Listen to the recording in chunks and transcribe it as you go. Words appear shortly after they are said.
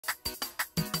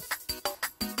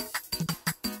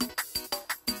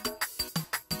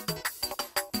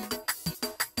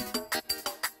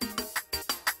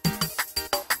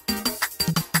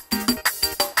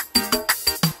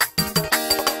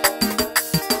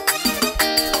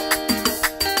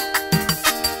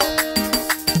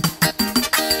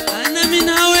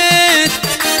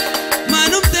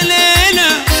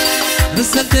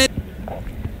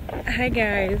Hi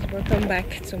guys, welcome back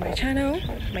to my channel.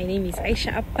 My name is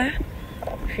Aisha Appa.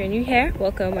 If you're new here,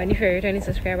 welcome, and if you're a returning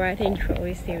subscriber, thank you for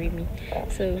always staying with me.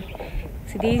 So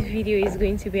today's video is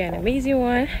going to be an amazing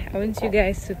one. I want you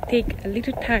guys to take a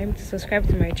little time to subscribe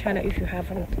to my channel if you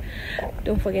haven't.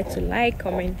 Don't forget to like,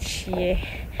 comment, share.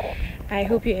 I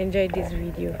hope you enjoyed this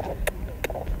video.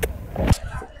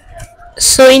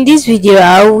 So in this video,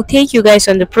 I will take you guys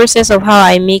on the process of how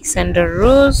I make Sandal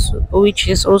rose, which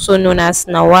is also known as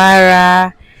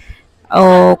Nawara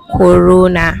or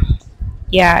Corona.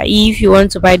 Yeah, if you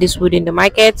want to buy this wood in the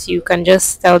market, you can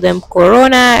just tell them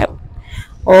Corona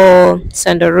or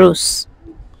Sandal rose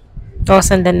or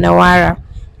Sandal Nawara.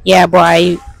 Yeah, but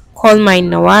I call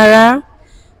mine Nawara.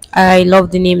 I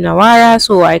love the name Nawara,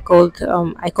 so I call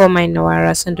mine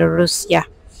Nawara Sandal rose. Yeah.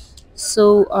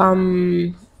 So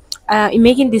in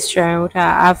making this Turarenwuta,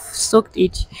 I've soaked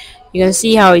it. You can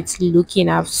see how it's looking.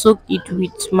 I've soaked it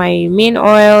with my main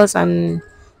oils and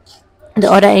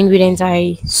the other ingredients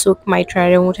I soak my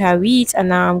Turarenwuta with, and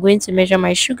now I'm going to measure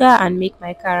my sugar and make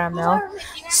my caramel.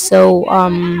 So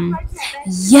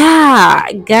yeah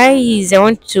guys, I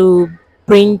want to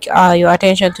bring your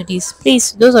attention to this.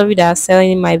 Please, those of you that are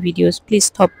selling my videos, please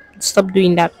stop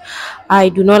doing that. I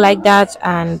do not like that,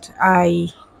 and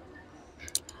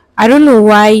I don't know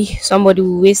why somebody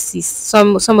will waste his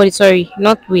somebody, sorry,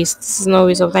 not waste, this is not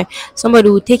waste of time.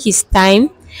 Somebody will take his time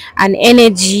and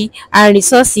energy and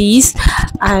resources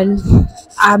and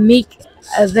make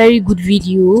a very good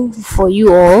video for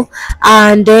you all,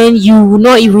 and then you will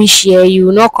not even share, you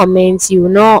will not comment, you will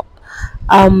not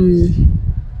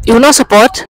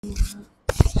support,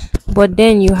 but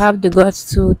then you have the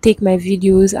guts to take my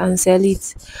videos and sell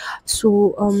it.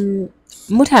 So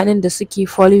mutanen da suke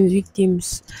falling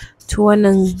victims to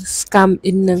wannan scam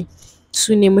din nan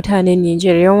su ne mutanen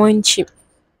Niger yawanci,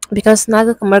 because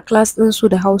naga kamar class din su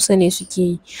da Hausa ne suke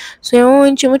yi. So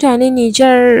yawanci mutanen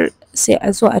Niger sai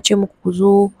a zo a ce muku ku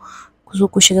zo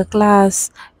ku shiga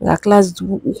class, ga class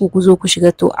 3,000 ku zo ku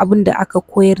shiga, to abinda aka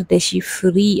koyar da shi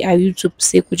free a YouTube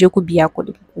sai ku je ku biya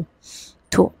kuɗin ku.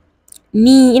 To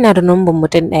ni ina da number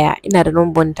mutum ɗaya, ina da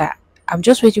number ta. I'm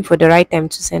just waiting for the right time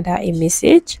to send her a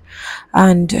message,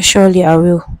 and surely I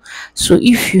will. So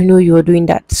if you know you're doing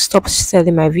that, stop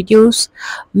selling my videos.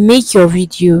 Make your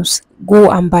videos, go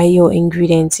and buy your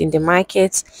ingredients in the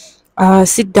market.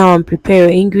 Sit down, prepare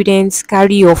your ingredients,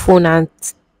 carry your phone and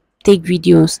take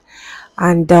videos,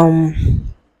 and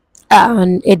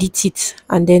edit it,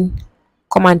 and then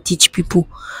come and teach people.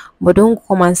 But don't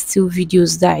come and steal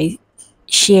videos that I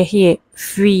share here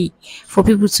free for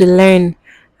people to learn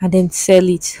and then sell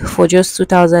it for just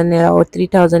 2,000 naira or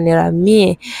 3,000 naira.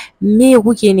 Me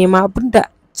kuke nema? Abinda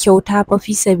kyauta fa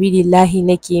fi sabilillahi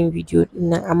nake yin video din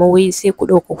nan, amma wai sai ku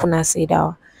dauka kuna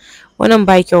saidawa. Wannan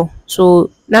ba kyau.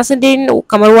 So na san dai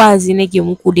kamar wa'azi nake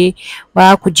muku dai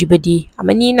ba ku ji ba dai,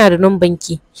 amma ni ina da numban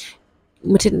ki,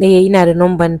 mutum ɗaya ina da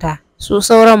numban ta. So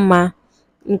sauran ma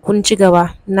in kun ci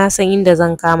gaba na san inda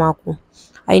zan kama ku.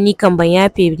 Ai ni kan ban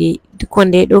yafe dai duk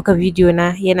wanda ya ɗauka video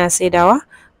na yana saidawa,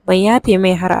 ban yafe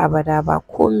mai har abada ba.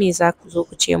 Ko me za ku zo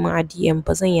ku ce min a DM,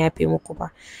 ba zan yafe muku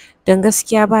ba, don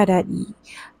gaskiya ba daɗi.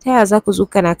 Ta yaya za ku zo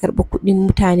kana karɓa kuɗin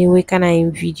mutane wai kana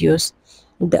yin videos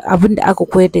da abin da aka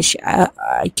koyar da shi a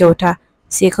kyauta,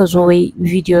 sai ka zo wai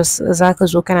videos za ka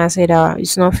zo kana saidawa?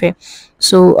 It's not fair.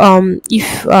 So if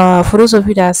for those of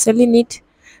you that are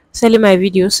selling my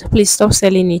videos, please stop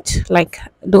selling it. Like,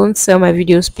 don't sell my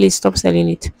videos, please stop selling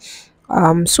it.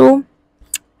 So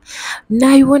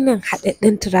na yi wannan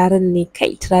haɗaɗɗen turaren ne,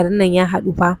 kai turaren nan ya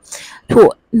haɗu fa.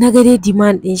 To na ga dai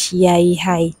demand ɗin shi yayi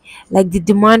high, like the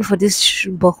demand for this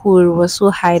bakur was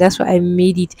so high, that's why I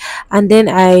made it. And then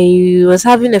I was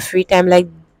having a free time, like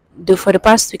for the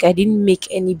past week I didn't make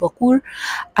any bakur.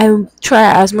 I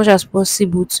try as much as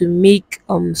possible to make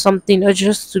something, or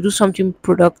just to do something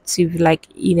productive like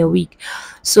in a week.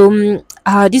 So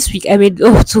this week I made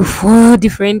up to 5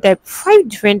 different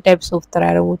types of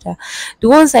Turarenwuta. The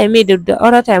ones I made the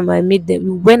other time I made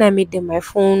them, when I made them my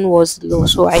phone was low,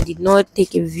 so I did not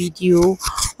take a video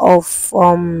of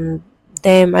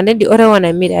them. And then the other one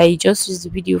I made, I just used the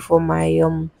video for my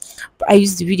I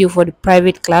used the video for the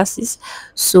private classes.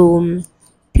 So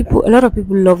a lot of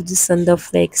people love the Sandal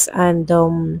Flakes and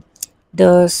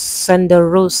the Sandal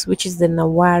Rose, which is the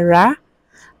Nawara.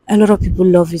 A lot of people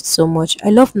love it so much. I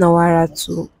love Nawara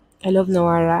too. I love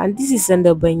Nawara, and this is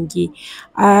Sandal Bangi.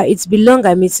 It's been long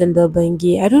I made Sandal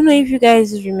Bangi. I don't know if you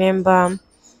guys remember.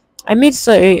 I made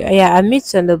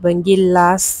Sandal Bangi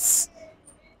last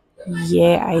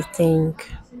year. I think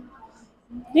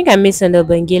I made Sandal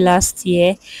Bangi last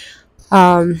year.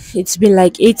 It's been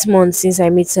like 8 months since I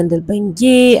made Sandal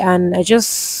Benge, and I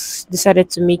just decided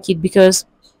to make it because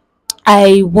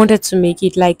I wanted to make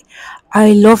it. Like,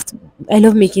 I loved I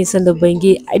love making sandal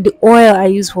benge. The oil I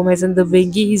use for my sandal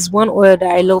benge is one oil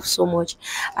that I love so much.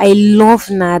 I love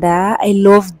Nada. I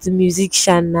love the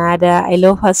musician Nada. I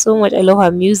love her so much. I love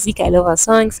her music. I love her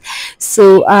songs.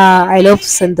 So I love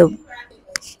sandal.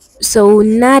 So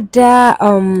Nada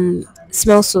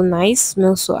smells so nice,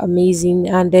 smells so amazing,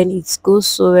 and then it goes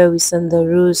so well with sandal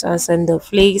rose and sandal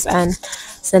flakes and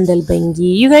sandal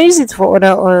bengi. You can use it for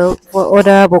other oil, for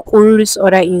other bokuls,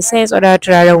 other incense, other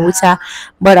Turarenwuta,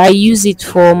 but I use it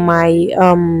for my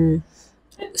for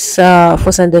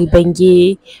sandal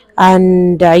bengi,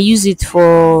 and I use it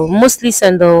for mostly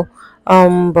sandal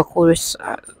bokuls.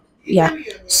 Yeah.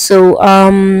 So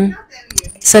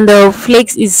sandal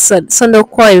flakes is sandal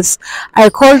coils. I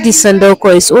call this sandal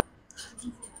coils.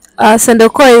 Sandal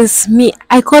coils, me,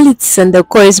 I call it sandal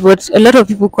coils, but a lot of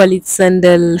people call it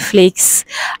sandal flakes.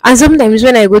 And sometimes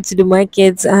when I go to the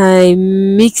market, I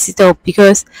mix it up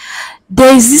because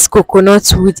there is this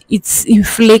coconut with it's in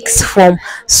flakes form.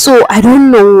 So I don't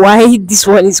know why this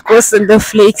one is called sandal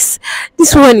flakes.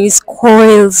 This one is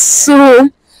coils.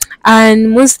 So, and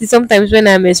mostly sometimes when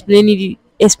I'm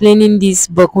explaining this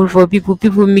book for people,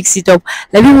 people mix it up.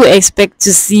 Like, people expect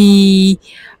to see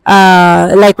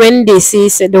like when they say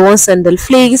they want sandal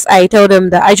flakes, I tell them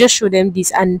that I just show them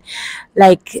this, and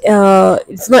like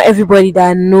it's not everybody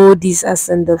that know this as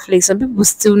sandal flakes. Some people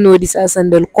still know this as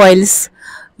sandal coils.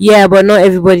 Yeah, but not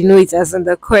everybody know it as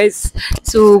sandal coils.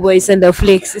 So, but it's sandal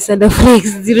flakes. It's sandal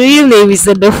flakes. The real name is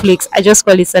sandal flakes. I just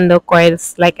call it sandal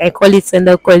coils. Like, I call it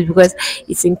sandal coils because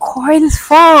it's in coil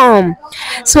form.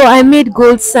 So I made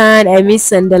gold sand, I made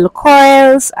sandal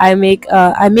coils, I made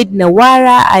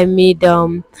nawara, I made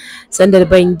sandal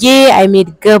benge, I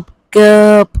made gup,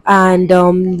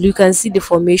 and you can see the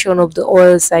formation of the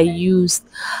oils I used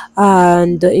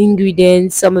and the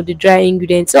ingredients, some of the dry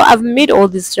ingredients. So I've made all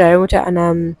this dry water, and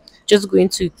I'm just going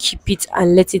to keep it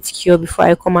and let it cure before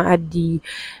I come and add the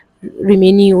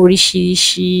remaining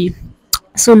orishi.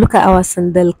 So look at our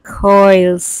sandal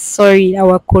coils. Sorry,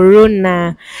 our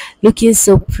corona, looking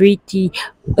so pretty.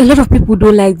 A lot of people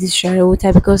don't like this shower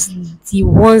water because the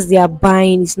ones they are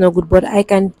buying is not good. But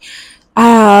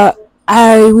uh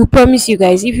I will promise you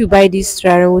guys, if you buy this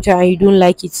shower water and you don't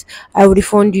like it, I will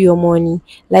refund you your money.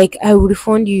 Like, I will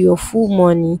refund you your full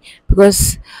money,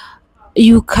 because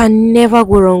you can never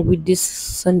go wrong with this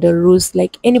sandal rose.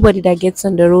 Like, anybody that gets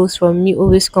sandal rose from me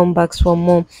always come back for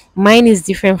more. Mine is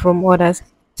different from others.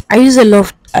 I use a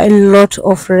lot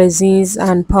of resins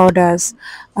and powders,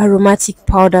 aromatic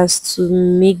powders, to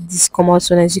make this come out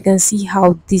so nice. You can see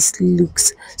how this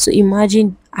looks. So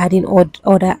imagine adding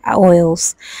other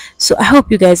oils. So I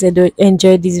hope you guys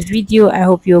enjoyed this video. I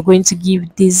hope you're going to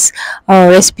give these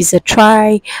recipes a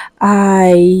try.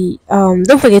 I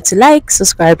don't forget to like,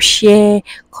 subscribe, share,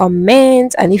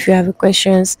 comment, and if you have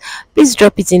questions, please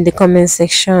drop it in the comment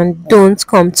section. Don't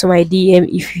come to my DM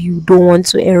if you don't want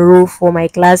to enroll for my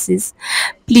classes.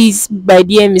 Please, my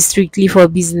DM is strictly for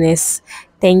business.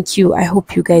 Thank you. I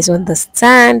hope you guys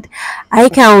understand. I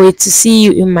can't wait to see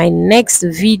you in my next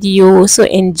video. So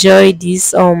enjoy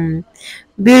this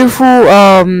beautiful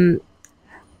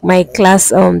my class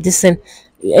this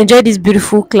enjoy this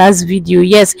beautiful class video.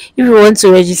 Yes, if you want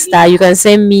to register, you can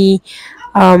send me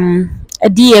a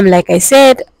DM, like I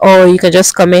said, or you can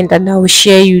just comment and I will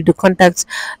share you the contacts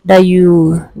that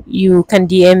you can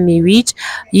DM me with.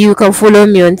 You can follow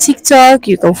me on TikTok,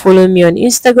 you can follow me on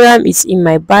Instagram, it's in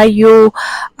my bio.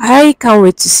 I can't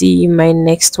wait to see you in my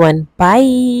next one.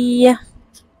 Bye.